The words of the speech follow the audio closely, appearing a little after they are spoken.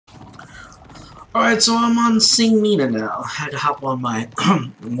Alright, so I'm on Singmina now. I had to hop on my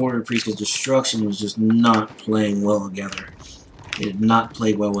Warrior Priest because Destruction was just not playing well together. It did not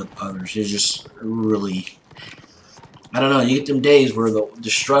play well with others. It's just really... I don't know, you get them days where the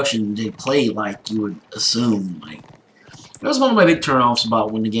Destruction didn't play like you would assume. Like, that was one of my big turnoffs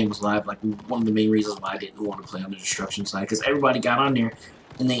about when the game was live. Like, one of the main reasons why I didn't want to play on the Destruction side. Because everybody got on there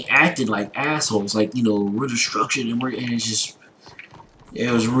and they acted like assholes. Like, you know, we're Destruction and it's just...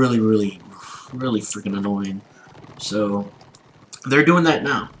 It was really freaking annoying. So they're doing that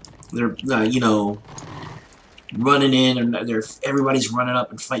now. They're you know, running in and everybody's running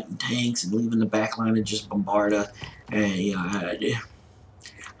up and fighting tanks and leaving the back line and just bombard us. And you know,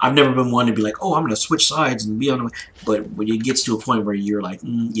 I've never been one to be like, oh, I'm gonna switch sides and be on the way. But when it gets to a point where you're like,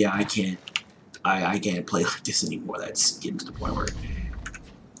 yeah, I can't play like this anymore. That's getting to the point where,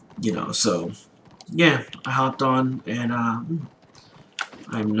 you know. So yeah, I hopped on and I'm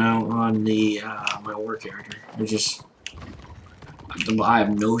now on the my war character. I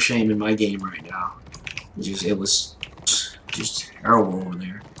have no shame in my game right now. It was just terrible over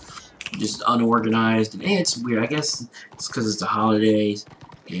there. Just unorganized, and it's weird. I guess it's because it's the holidays,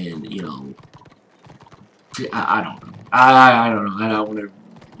 and you know, I don't know. I don't know. I don't want to,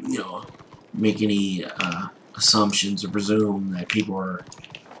 you know, make any assumptions or presume that people are,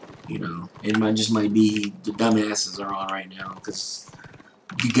 you know, it might be the dumbasses are on right now because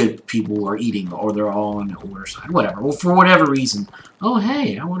the good people are eating, or they're all on the order side, whatever. Well, for whatever reason. Oh,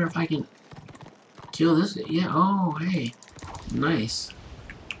 hey, I wonder if I can kill this. Yeah. Oh, hey, nice.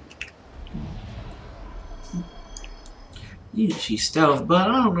 Yeah, she's stealth, but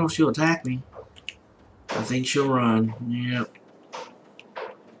I don't know if she'll attack me. I think she'll run. Yep.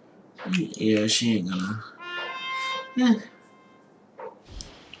 Yeah, she ain't gonna. Eh.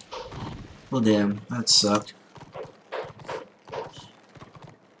 Well, damn, that sucked.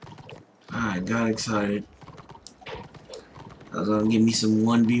 I got excited. I was gonna give me some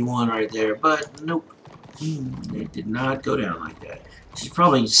 1v1 right there, but nope. It did not go down like that. She's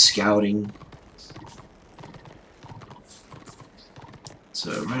probably scouting. So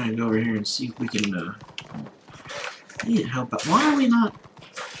we're gonna go over here and see if we can need help out. Why are we not?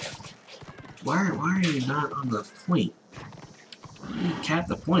 Why are you not on the point? You cap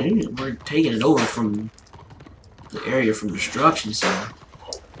the point. We're taking it over from the area from destruction. So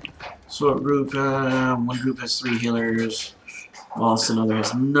what group? One group has 3 healers, whilst another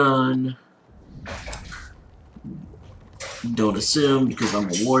has none. Don't assume because I'm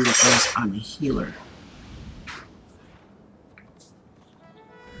a warrior priest, I'm a healer.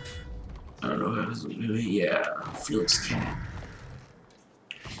 I don't know how. Yeah, Felix can.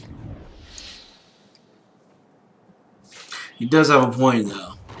 He does have a point,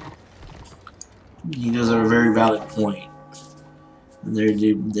 though. He does have a very valid point.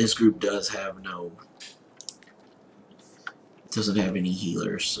 This group does have doesn't have any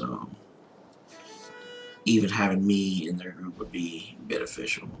healers, so even having me in their group would be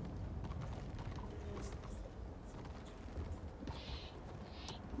beneficial.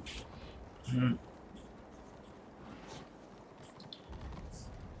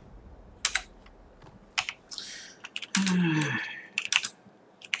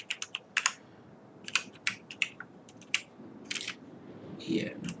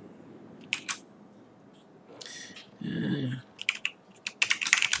 Yeah.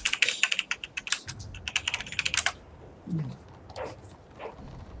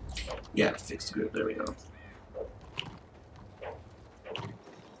 Yeah, fix the group. There we go.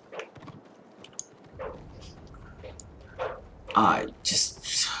 I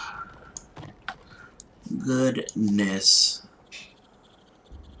just... Goodness.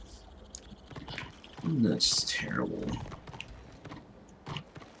 That's terrible.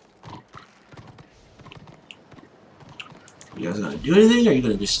 You guys gonna do anything, or are you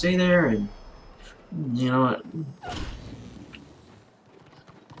gonna just stay there and... You know what?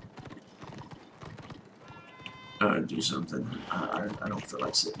 Do something. I don't feel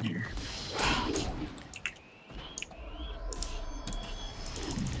like sitting here.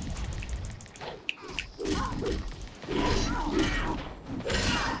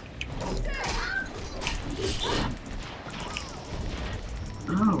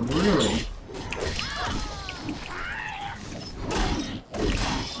 Oh, really?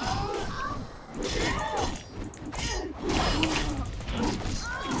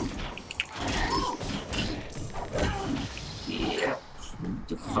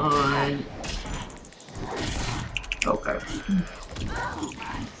 Fine. Okay.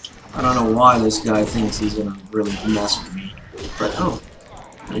 I don't know why this guy thinks he's gonna really mess with me, but oh,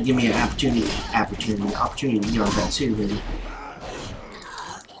 gonna give me an opportunity to get on that too, really.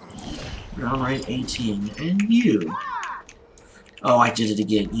 Round rate 18. And you. Oh, I did it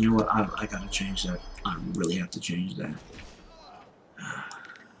again. You know what? I gotta change that. I really have to change that.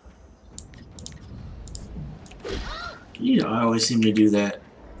 You know, I always seem to do that.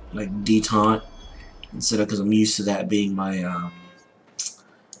 Like, detaunt. Instead of, because I'm used to that being my,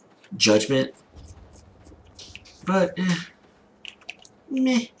 judgment. But,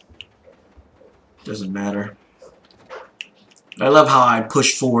 meh. Doesn't matter. I love how I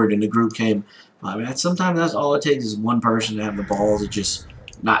pushed forward and the group came. I mean, sometimes that's all it takes is one person to have the balls to just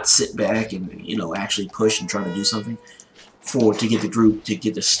not sit back and, you know, actually push and try to do something to get the group to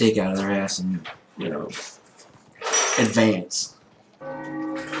get the stick out of their ass and, you know, advance.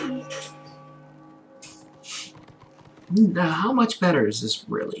 Now, how much better is this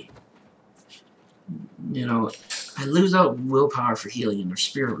really? You know, I lose out willpower for healing and they're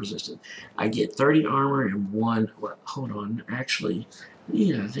spirit resistant. I get 30 armor and 1. Well, hold on, actually,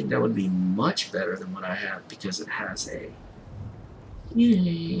 yeah, I think that would be much better than what I have because it has a.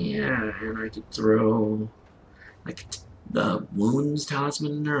 Yeah, and I could throw like the wounds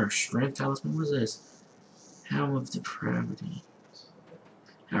talisman in there or strength talisman. What is this? Helm of Depravity.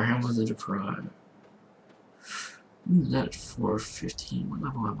 Or Helm of the Deprived. That's 415. What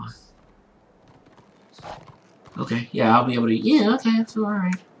level am I? Okay, yeah, I'll be able to. Yeah, okay, so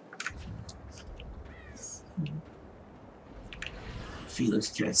alright.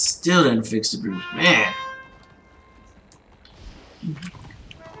 Felix Cat still didn't fix the group. Man!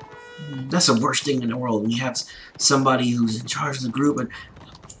 That's the worst thing in the world when you have somebody who's in charge of the group. And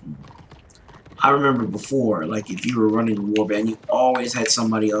I remember before, like if you were running a warband, you always had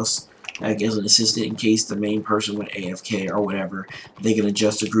somebody else like as an assistant in case the main person went AFK or whatever. They can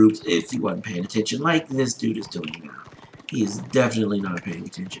adjust the groups if you wasn't paying attention, like this dude is doing now. He is definitely not paying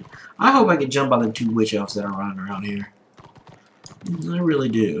attention. I hope I can jump on the 2 witch elves that are running around here. I really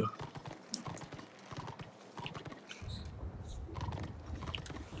do.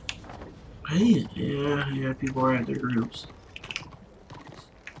 Hey, yeah, people are at their groups.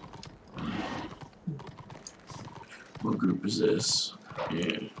 What group is this?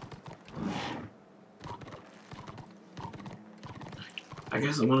 Yeah. I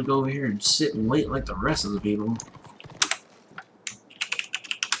guess I'm gonna go over here and sit and wait like the rest of the people.